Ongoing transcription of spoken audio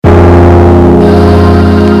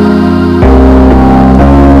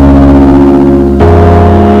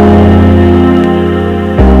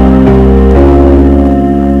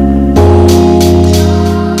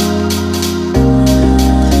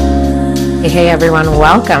Hey, everyone.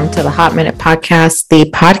 Welcome to the Hot Minute Podcast, the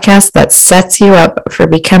podcast that sets you up for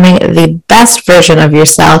becoming the best version of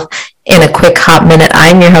yourself in a quick hot minute.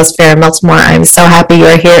 I'm your host, Vera Miltimore. I'm so happy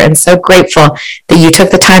you're here and so grateful that you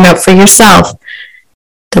took the time out for yourself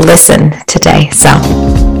to listen today. So,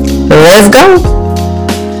 let's go.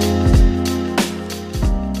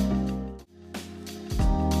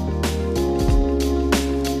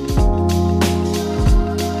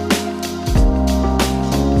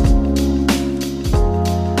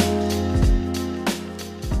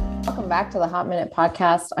 Back to the Hot Minute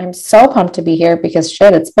Podcast. I'm so pumped to be here because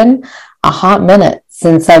it's been a hot minute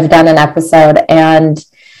since I've done an episode and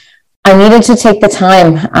I needed to take the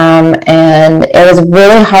time and it was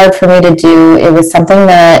really hard for me to do. It was something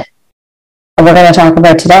that we're going to talk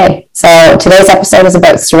about today. So today's episode is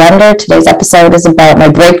about surrender. Today's episode is about my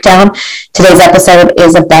breakdown. Today's episode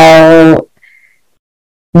is about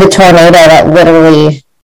the tornado that literally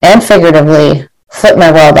and figuratively flipped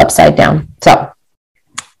my world upside down. So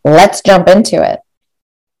let's jump into it.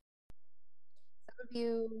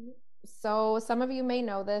 Some of you may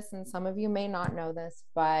know this and some of you may not know this,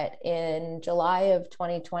 but in July of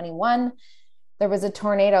 2021, there was a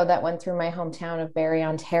tornado that went through my hometown of Barrie,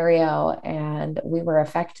 Ontario, and we were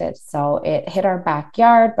affected. So it hit our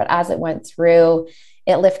backyard, but as it went through,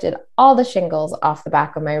 it lifted all the shingles off the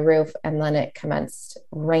back of my roof, and then it commenced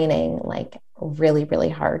raining like really, really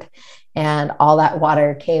hard. And all that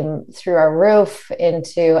water came through our roof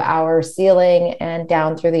into our ceiling and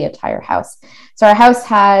down through the entire house. So our house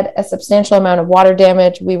had a substantial amount of water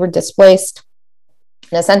damage. We were displaced.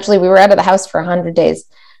 And essentially, we were out of the house for 100 days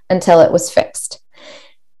until it was fixed.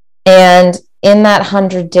 And in that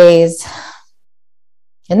 100 days,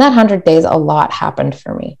 a lot happened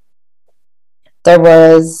for me. There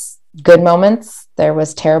was good moments. There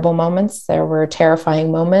was terrible moments. There were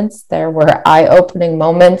terrifying moments. There were eye-opening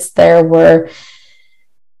moments. There were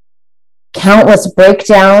countless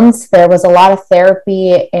breakdowns. There was a lot of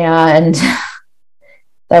therapy and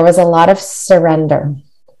there was a lot of surrender.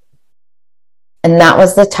 And that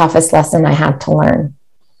was the toughest lesson I had to learn.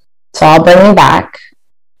 So I'll bring you back.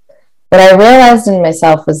 What I realized in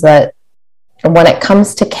myself was that when it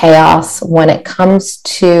comes to chaos, when it comes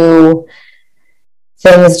to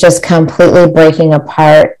things just completely breaking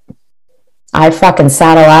apart, I fucking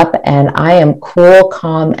saddle up and I am cool,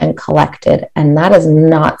 calm, and collected. And that is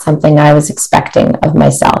not something I was expecting of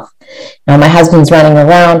myself. Now, my husband's running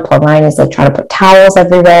around. Poor Ryan is like trying to put towels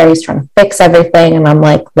everywhere. He's trying to fix everything. And I'm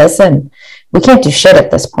like, listen, we can't do shit at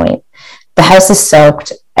this point. The house is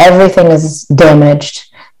soaked. Everything is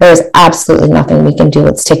damaged. There is absolutely nothing we can do.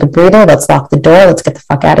 Let's take a breather. Let's lock the door. Let's get the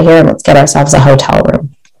fuck out of here and let's get ourselves a hotel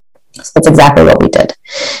room. So that's exactly what we did.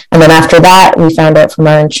 And then after that, we found out from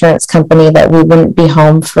our insurance company that we wouldn't be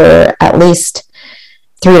home for at least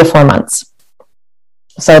 3 to 4 months.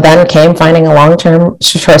 So then came finding a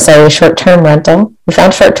short-term rental. We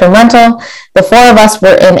found short-term rental. The 4 of us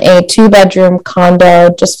were in a 2-bedroom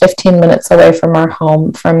condo just 15 minutes away from our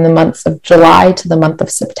home from the months of July to the month of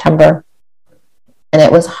September. And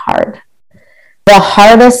it was hard. The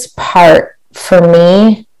hardest part for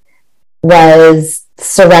me was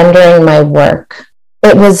surrendering my work.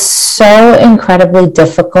 It was so incredibly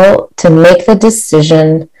difficult to make the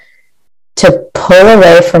decision to pull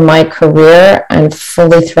away from my career and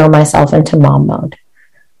fully throw myself into mom mode.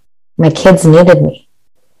 My kids needed me.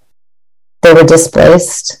 They were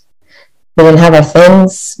displaced. We didn't have our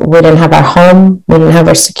things. We didn't have our home. We didn't have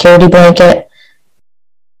our security blanket.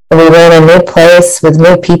 We were in a new place with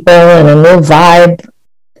new people and a new vibe.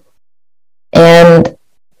 And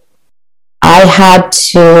I had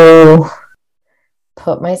to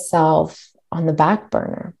put myself on the back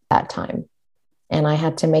burner that time. And I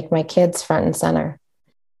had to make my kids front and center.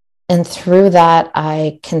 And through that,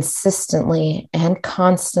 I consistently and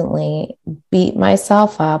constantly beat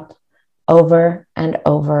myself up over and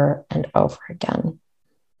over and over again.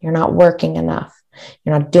 You're not working enough.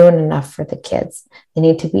 You're not doing enough for the kids. They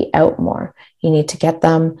need to be out more. You need to get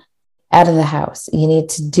them out of the house. You need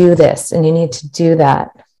to do this and you need to do that.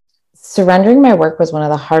 Surrendering my work was one of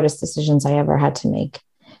the hardest decisions I ever had to make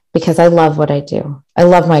because I love what I do. I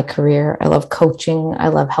love my career. I love coaching. I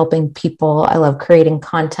love helping people. I love creating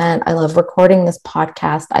content. I love recording this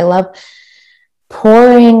podcast. I love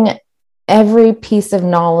pouring every piece of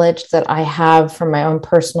knowledge that I have from my own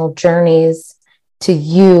personal journeys to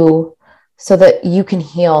you so that you can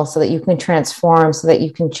heal, so that you can transform, so that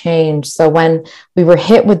you can change. So when we were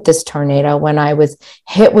hit with this tornado, when I was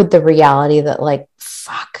hit with the reality that like,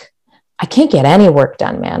 fuck, I can't get any work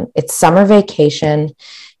done, man. It's summer vacation.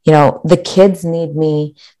 The kids need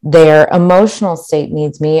me. Their emotional state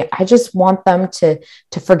needs me. I just want them to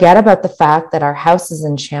forget about the fact that our house is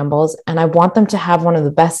in shambles, and I want them to have one of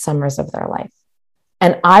the best summers of their life.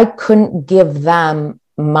 And I couldn't give them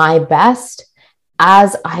my best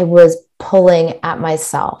as I was pulling at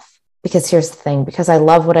myself. Because here's the thing, because I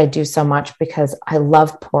love what I do so much, because I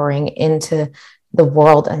love pouring into the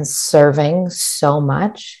world and serving so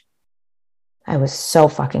much, I was so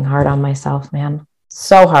fucking hard on myself, man.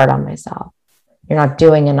 So hard on myself. You're not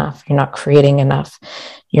doing enough. You're not creating enough.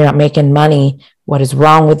 You're not making money. What is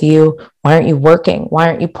wrong with you? Why aren't you working? Why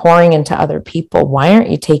aren't you pouring into other people? Why aren't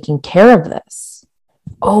you taking care of this?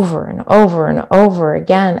 Over and over and over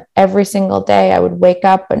again, every single day I would wake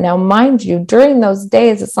up. But now, mind you, during those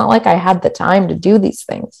days, it's not like I had the time to do these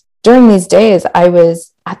things. During these days, I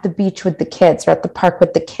was at the beach with the kids, or at the park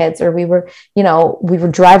with the kids, or we were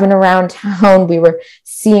driving around town. We were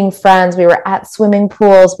seeing friends. We were at swimming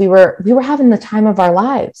pools. We were having the time of our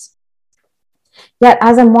lives. Yet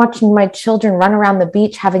as I'm watching my children run around the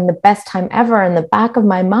beach, having the best time ever, in the back of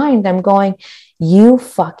my mind, I'm going, you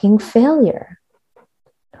fucking failure.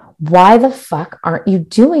 Why the fuck aren't you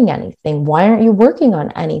doing anything? Why aren't you working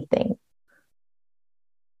on anything?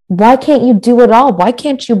 Why can't you do it all? Why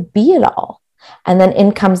can't you be it all? And then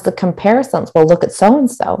in comes the comparisons. Well, look at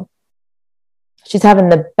so-and-so. She's having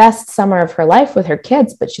the best summer of her life with her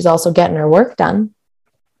kids, but she's also getting her work done.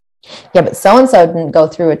 Yeah, but so-and-so didn't go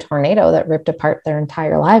through a tornado that ripped apart their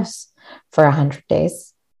entire lives for 100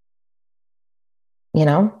 days.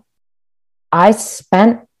 I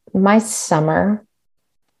spent my summer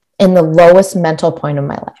in the lowest mental point of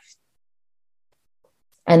my life.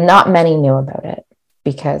 And not many knew about it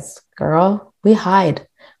because, girl, we hide.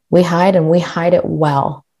 We hide, and we hide it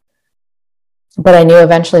well. But I knew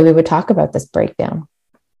eventually we would talk about this breakdown.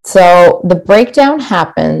 So the breakdown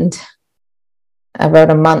happened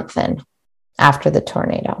about a month in after the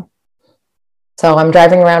tornado. So I'm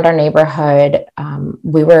driving around our neighborhood.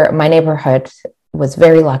 My neighborhood was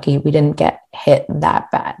very lucky. We didn't get hit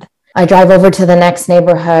that bad. I drive over to the next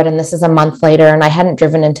neighborhood, and this is a month later, and I hadn't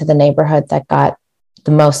driven into the neighborhood that got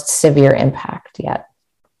the most severe impact yet.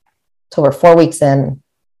 So we're 4 weeks in.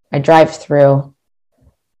 I drive through.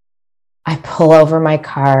 I pull over my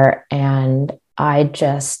car, and I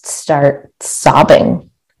just start sobbing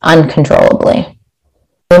uncontrollably.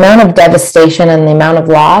 The amount of devastation and the amount of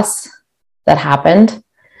loss that happened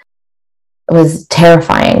was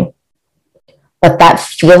terrifying. But that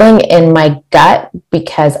feeling in my gut,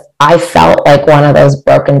 because I felt like one of those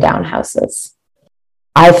broken down houses.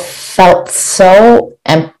 I felt so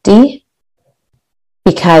empty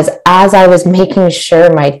because as I was making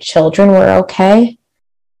sure my children were okay,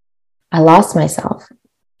 I lost myself.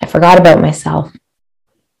 I forgot about myself.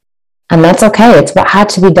 And that's okay. It's what had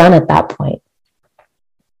to be done at that point.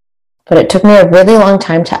 But it took me a really long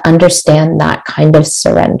time to understand that kind of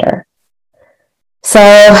surrender. So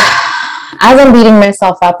as I'm beating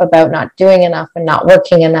myself up about not doing enough and not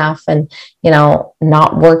working enough and,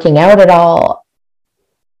 not working out at all,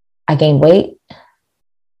 I gained weight.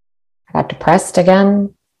 I got depressed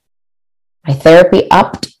again. My therapy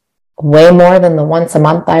upped way more than the once a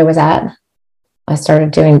month I was at. I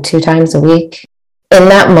started doing 2 times a week. In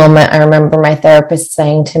that moment, I remember my therapist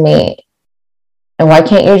saying to me, "And why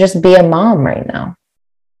can't you just be a mom right now?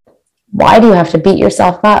 Why do you have to beat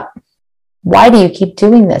yourself up? Why do you keep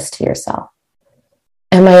doing this to yourself?"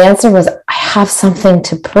 And my answer was, I have something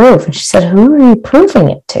to prove. And she said, who are you proving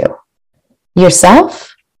it to?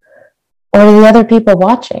 Yourself? Or the other people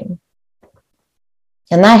watching?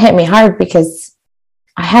 And that hit me hard because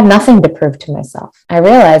I had nothing to prove to myself. I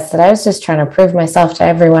realized that I was just trying to prove myself to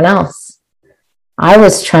everyone else. I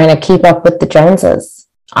was trying to keep up with the Joneses.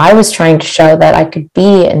 I was trying to show that I could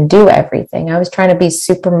be and do everything. I was trying to be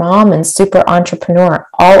super mom and super entrepreneur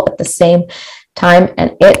all at the same time.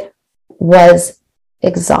 And it was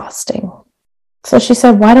exhausting. So she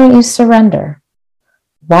said, why don't you surrender?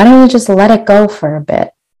 Why don't you just let it go for a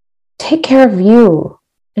bit? Take care of you.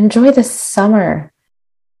 Enjoy the summer.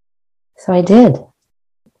 So I did.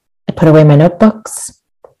 I put away my notebooks.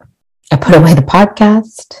 I put away the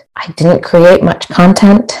podcast. I didn't create much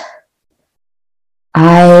content.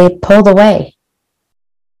 I pulled away.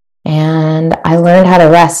 And I learned how to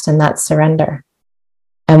rest in that surrender.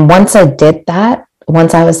 And once I did that,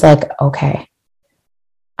 once I was like, okay,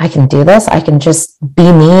 I can do this. I can just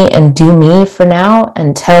be me and do me for now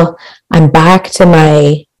until I'm back to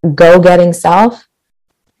my go-getting self.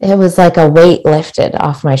 It was like a weight lifted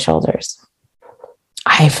off my shoulders.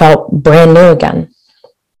 I felt brand new again.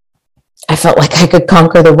 I felt like I could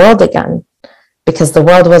conquer the world again because the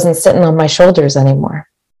world wasn't sitting on my shoulders anymore.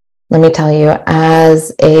 let me tell you,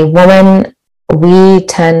 as a woman, we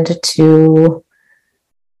tend to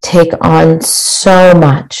take on so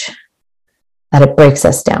much that it breaks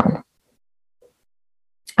us down.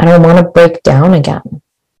 I don't want to break down again.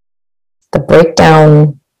 The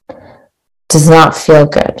breakdown does not feel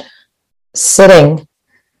good. Sitting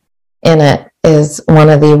in it is one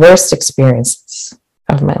of the worst experiences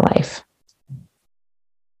of my life.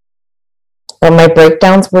 But my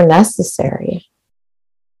breakdowns were necessary.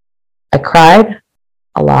 I cried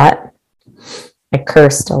a lot. I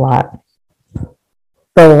cursed a lot.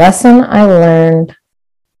 The lesson I learned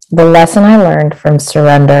from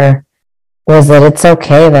surrender was that it's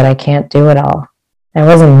okay that I can't do it all. I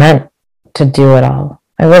wasn't meant to do it all.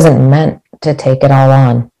 I wasn't meant to take it all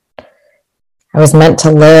on. I was meant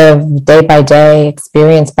to live day by day,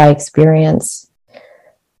 experience by experience.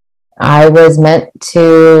 I was meant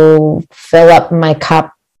to fill up my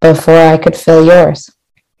cup before I could fill yours.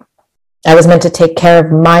 I was meant to take care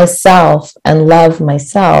of myself and love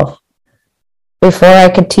myself before I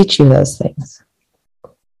could teach you those things.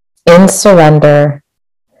 In surrender,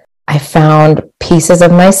 I found pieces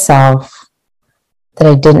of myself that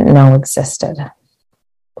I didn't know existed.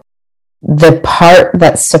 The part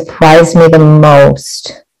that surprised me the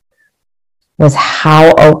most was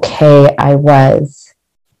how okay I was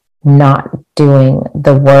not doing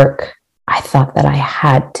the work I thought that I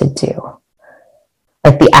had to do.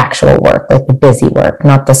 Like the actual work, like the busy work,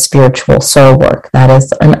 not the spiritual soul work. That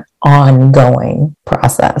is an ongoing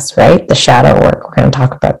process, right? The shadow work. We're going to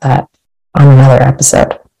talk about that on another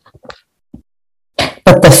episode.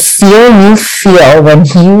 But the fear you feel when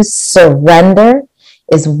you surrender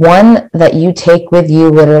is one that you take with you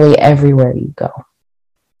literally everywhere you go.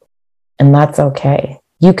 And that's okay.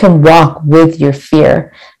 You can walk with your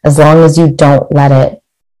fear as long as you don't let it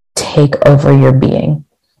take over your being.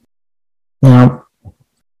 Now,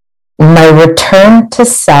 my return to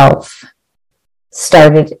self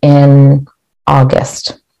started in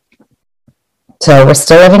August. So we're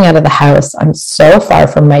still living out of the house. I'm so far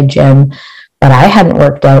from my gym, but I hadn't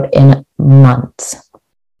worked out in months.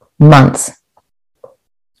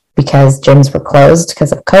 Because gyms were closed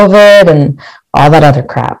because of COVID and all that other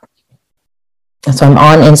crap. And so I'm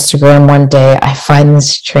on Instagram one day. I find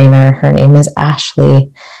this trainer. Her name is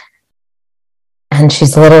Ashley. And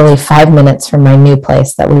she's literally 5 minutes from my new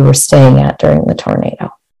place that we were staying at during the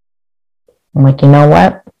tornado. I'm like, you know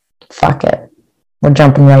what? Fuck it. We're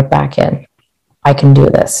jumping right back in. I can do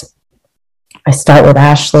this. I start with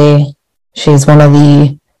Ashley. She's one of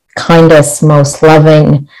the kindest, most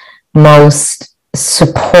loving, most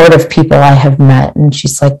supportive people I have met. And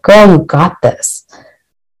she's like, girl, you got this.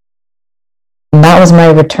 And that was my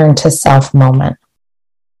return to self moment.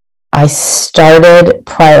 I started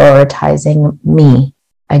prioritizing me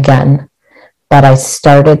again, but I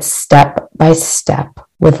started step by step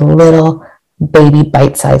with little baby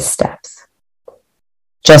bite-sized steps.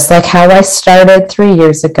 Just like how I started 3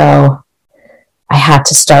 years ago, I had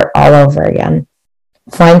to start all over again.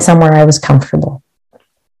 Find somewhere I was comfortable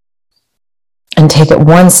and take it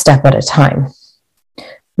one step at a time.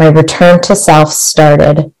 My return to self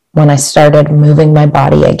started when I started moving my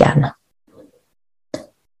body again.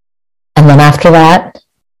 And then after that,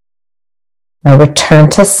 my return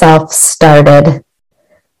to self started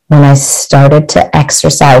when I started to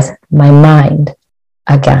exercise my mind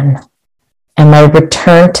again. And my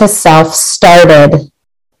return to self started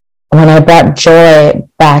when I brought joy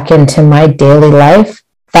back into my daily life.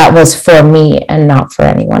 That was for me and not for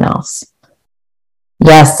anyone else.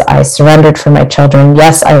 Yes, I surrendered for my children.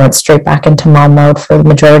 Yes, I went straight back into mom mode for the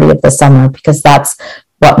majority of the summer because that's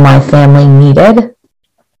what my family needed.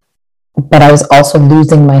 But I was also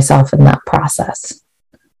losing myself in that process.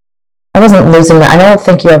 I wasn't losing that. I don't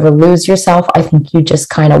think you ever lose yourself. I think you just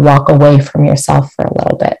kind of walk away from yourself for a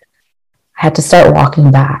little bit. I had to start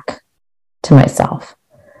walking back to myself.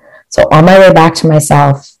 So on my way back to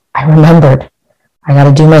myself, I remembered I got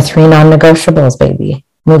to do my 3 non-negotiables, baby.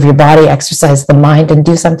 Move your body, exercise the mind, and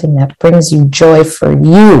do something that brings you joy for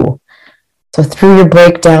you. So through your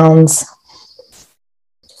breakdowns,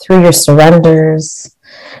 through your surrenders,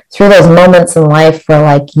 through those moments in life where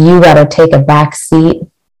like you got to take a back seat,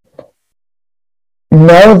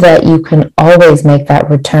 know that you can always make that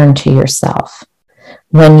return to yourself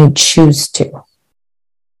when you choose to.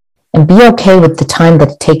 And be okay with the time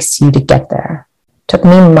that it takes you to get there. It took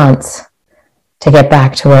me months to get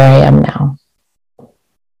back to where I am now.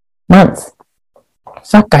 Months.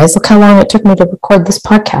 Fuck, guys, look how long it took me to record this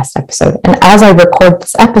podcast episode. And as I record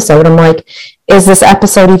this episode, I'm like, is this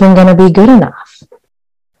episode even going to be good enough?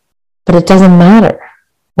 But it doesn't matter.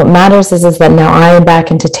 What matters is that now I am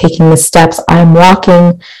back into taking the steps. I'm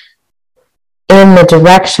walking in the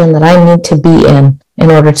direction that I need to be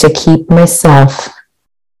in order to keep myself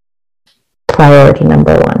priority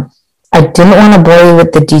number one. I didn't want to bore you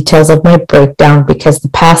with the details of my breakdown because the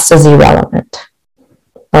past is irrelevant.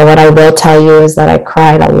 But what I will tell you is that I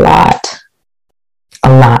cried a lot. A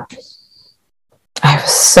lot. I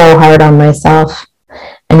was so hard on myself.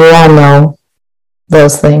 And you all know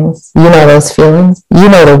those things. You know those feelings. You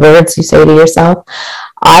know the words you say to yourself.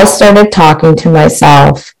 I started talking to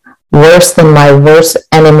myself worse than my worst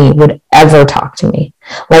enemy would ever talk to me.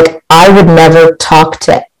 Like, I would never talk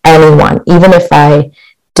to anyone, even if I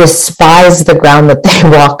despise the ground that they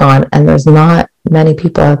walk on. And there's not many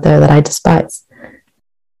people out there that I despise.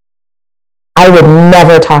 I would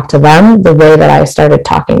never talk to them the way that I started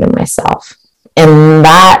talking to myself. And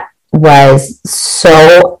that was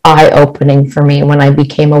so eye-opening for me when I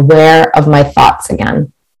became aware of my thoughts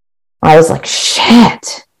again. I was like,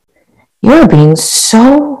 shit, you're being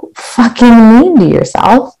so fucking mean to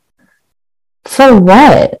yourself. For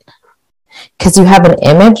what? Because you have an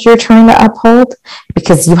image you're trying to uphold?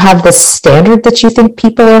 Because you have this standard that you think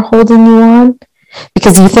people are holding you on?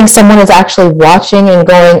 Because you think someone is actually watching and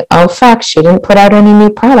going, oh, fuck, she didn't put out any new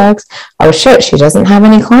products. Oh, shit, she doesn't have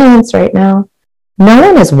any clients right now. No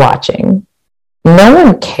one is watching. No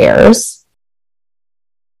one cares.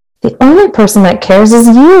 The only person that cares is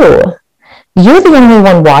you. You're the only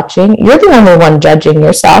one watching. You're the only one judging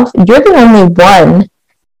yourself. You're the only one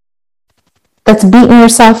that's beating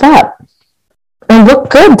yourself up. And what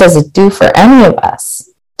good does it do for any of us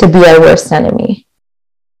to be our worst enemy?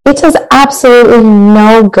 It does absolutely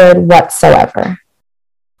no good whatsoever.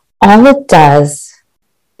 All it does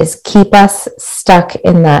is keep us stuck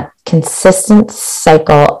in that consistent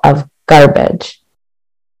cycle of garbage.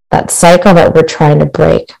 That cycle that we're trying to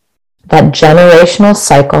break. That generational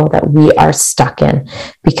cycle that we are stuck in.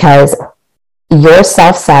 Because your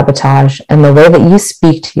self-sabotage and the way that you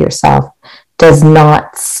speak to yourself does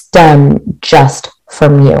not stem just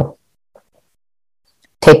from you.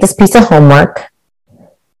 Take this piece of homework.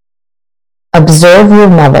 Observe your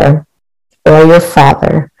mother or your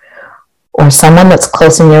father or someone that's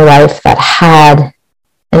close in your life that had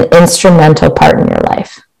an instrumental part in your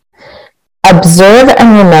life. Observe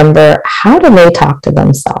and remember, how do they talk to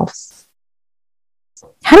themselves?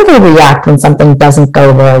 How do they react when something doesn't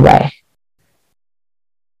go their way?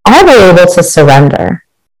 Are they able to surrender?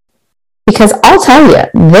 Because I'll tell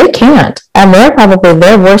you, they can't. And they're probably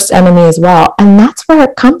their worst enemy as well. And that's where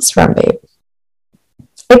it comes from, babe.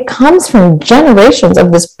 It comes from generations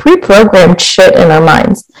of this pre-programmed shit in our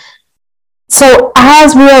minds. So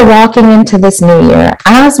as we are walking into this new year,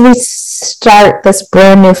 as we start this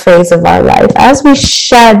brand new phase of our life, as we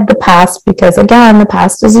shed the past, because again, the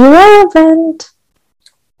past is irrelevant,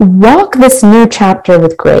 walk this new chapter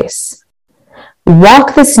with grace.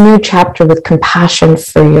 Walk this new chapter with compassion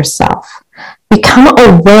for yourself. Become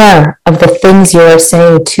aware of the things you are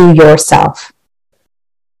saying to yourself.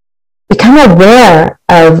 Become aware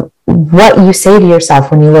of what you say to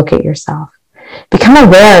yourself when you look at yourself. Become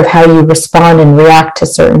aware of how you respond and react to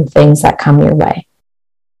certain things that come your way.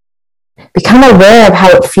 Become aware of how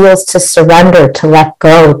it feels to surrender, to let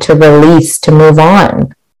go, to release, to move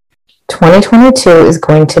on. 2022 is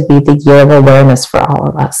going to be the year of awareness for all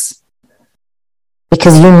of us.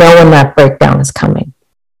 Because you know when that breakdown is coming.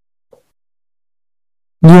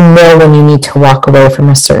 You know when you need to walk away from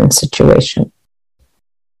a certain situation.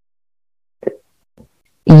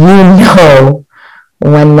 You know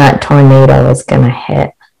when that tornado is going to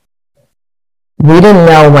hit. We didn't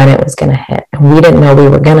know when it was going to hit. And we didn't know we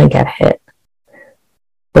were going to get hit.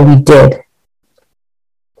 But we did.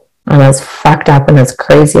 And as fucked up and as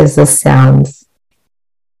crazy as this sounds,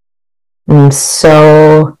 I'm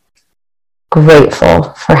so grateful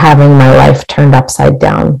for having my life turned upside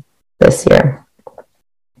down this year.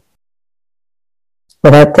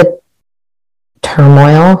 Without the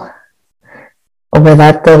turmoil,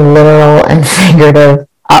 without the literal and figurative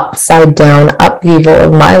upside down upheaval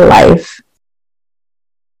of my life,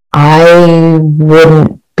 I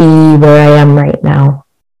wouldn't be where I am right now.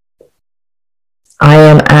 I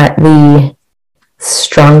am at the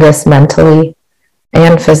strongest mentally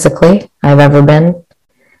and physically I've ever been.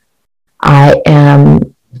 I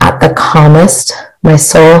am at the calmest my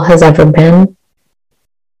soul has ever been.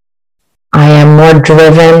 I am more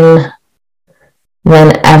driven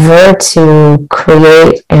than ever to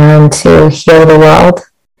create and to heal the world.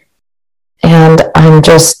 And I'm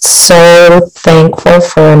just so thankful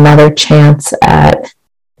for another chance at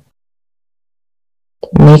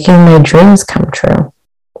making my dreams come true.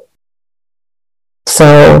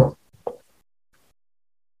 So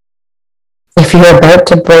if you're about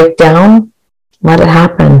to break down, let it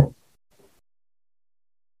happen.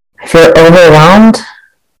 If you're overwhelmed,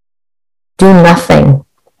 do nothing.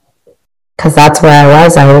 Because that's where I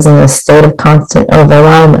was. I was in a state of constant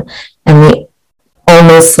overwhelm. And the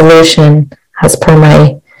only solution, as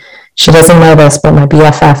per she doesn't know this, but my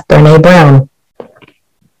BFF, Brene Brown,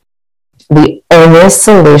 the only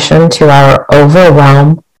solution to our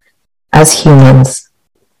overwhelm as humans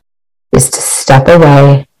is to step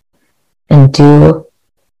away and do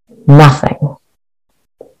nothing.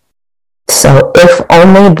 So if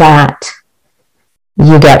only that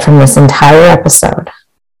you get from this entire episode,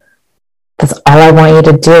 that's all I want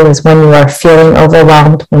you to do is when you are feeling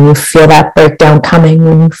overwhelmed, when you feel that breakdown coming,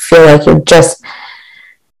 when you feel like you're just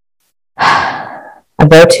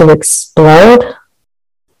about to explode,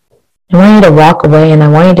 I want you to walk away and I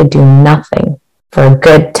want you to do nothing for a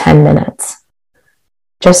good 10 minutes.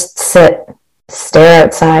 Just sit, stare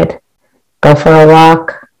outside, go for a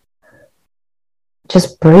walk,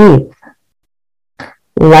 just breathe.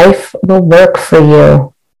 Life will work for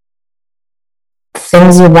you.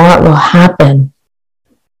 Things you want will happen.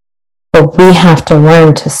 But we have to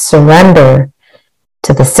learn to surrender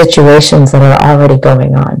to the situations that are already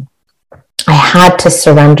going on. I had to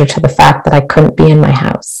surrender to the fact that I couldn't be in my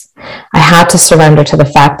house. I had to surrender to the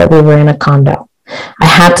fact that we were in a condo. I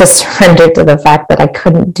had to surrender to the fact that I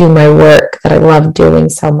couldn't do my work that I love doing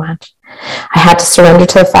so much. I had to surrender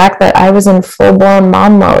to the fact that I was in full-blown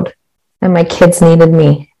mom mode and my kids needed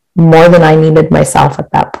me more than I needed myself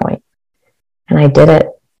at that point. And I did it,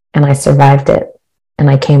 and I survived it, and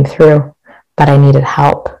I came through, but I needed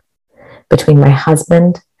help. Between my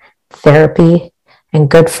husband, therapy, and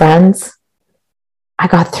good friends, I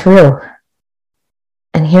got through,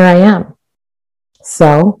 and here I am.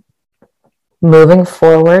 So, moving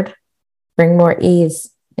forward, bring more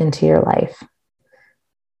ease into your life.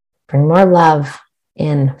 Bring more love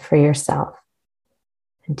in for yourself,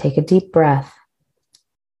 and take a deep breath.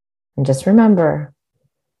 And just remember,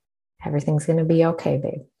 everything's going to be okay,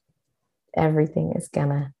 babe. Everything is going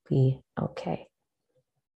to be okay.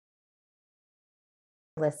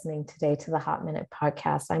 Listening today to the Hot Minute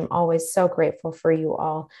Podcast. I'm always so grateful for you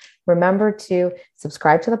all. Remember to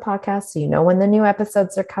subscribe to the podcast so you know when the new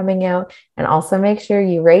episodes are coming out, and also make sure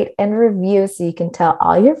you rate and review so you can tell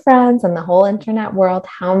all your friends and the whole internet world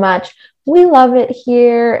how much we love it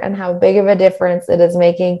here and how big of a difference it is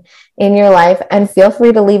making in your life. And feel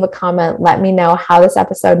free to leave a comment. Let me know how this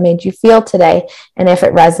episode made you feel today and if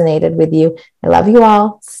it resonated with you. I love you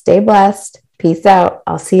all. Stay blessed. Peace out.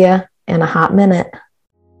 I'll see you in a hot minute.